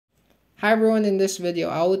Hi everyone, in this video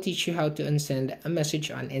I will teach you how to unsend a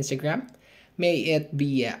message on Instagram. May it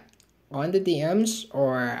be on the DMs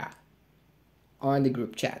or on the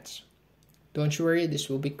group chats. Don't you worry, this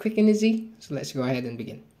will be quick and easy. So let's go ahead and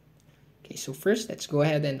begin. Okay, so first let's go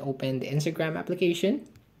ahead and open the Instagram application.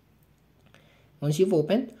 Once you've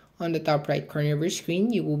opened, on the top right corner of your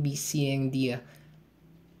screen, you will be seeing the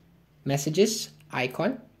messages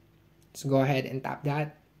icon. Let's go ahead and tap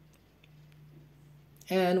that.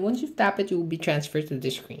 And once you've tapped it, you will be transferred to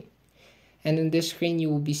this screen. And in this screen, you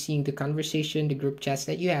will be seeing the conversation, the group chats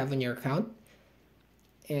that you have on your account.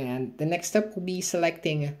 And the next step will be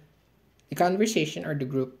selecting the conversation or the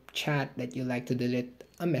group chat that you like to delete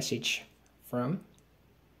a message from.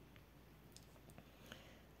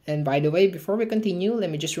 And by the way, before we continue, let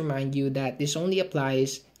me just remind you that this only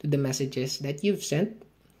applies to the messages that you've sent.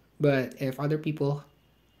 But if other people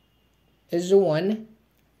is the one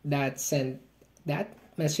that sent that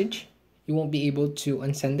message, you won't be able to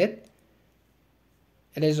unsend it.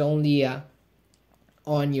 It is only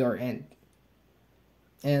on your end.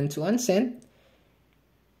 And to unsend,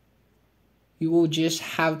 you will just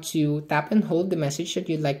have to tap and hold the message that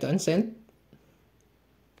you'd like to unsend.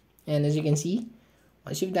 And as you can see,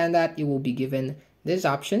 once you've done that, you will be given these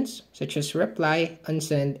options such as reply,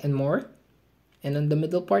 unsend, and more. And on the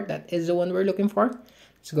middle part, that is the one we're looking for.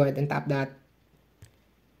 Let's go ahead and tap that.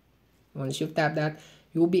 Once you've tapped that,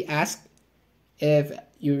 you will be asked if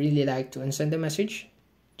you really like to unsend the message,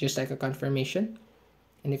 just like a confirmation.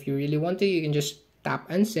 And if you really want to, you can just tap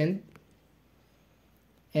unsend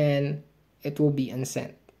and it will be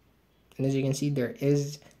unsent. And as you can see, there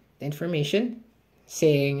is the information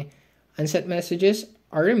saying unsent messages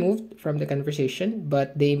are removed from the conversation,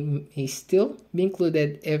 but they may still be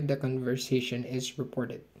included if the conversation is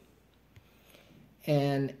reported.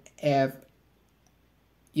 And if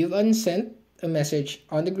you've unsent a message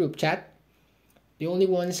on the group chat, the only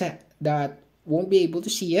ones that won't be able to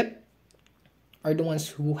see it are the ones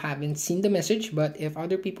who haven't seen the message. But if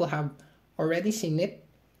other people have already seen it,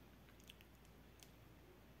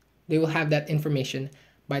 they will have that information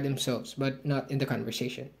by themselves, but not in the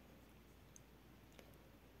conversation.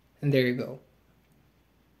 And there you go.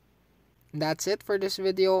 That's it for this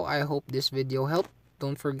video. I hope this video helped.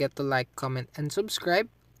 Don't forget to like, comment, and subscribe.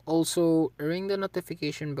 Also, ring the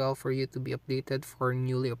notification bell for you to be updated for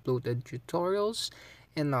newly uploaded tutorials.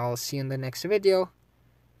 And I'll see you in the next video.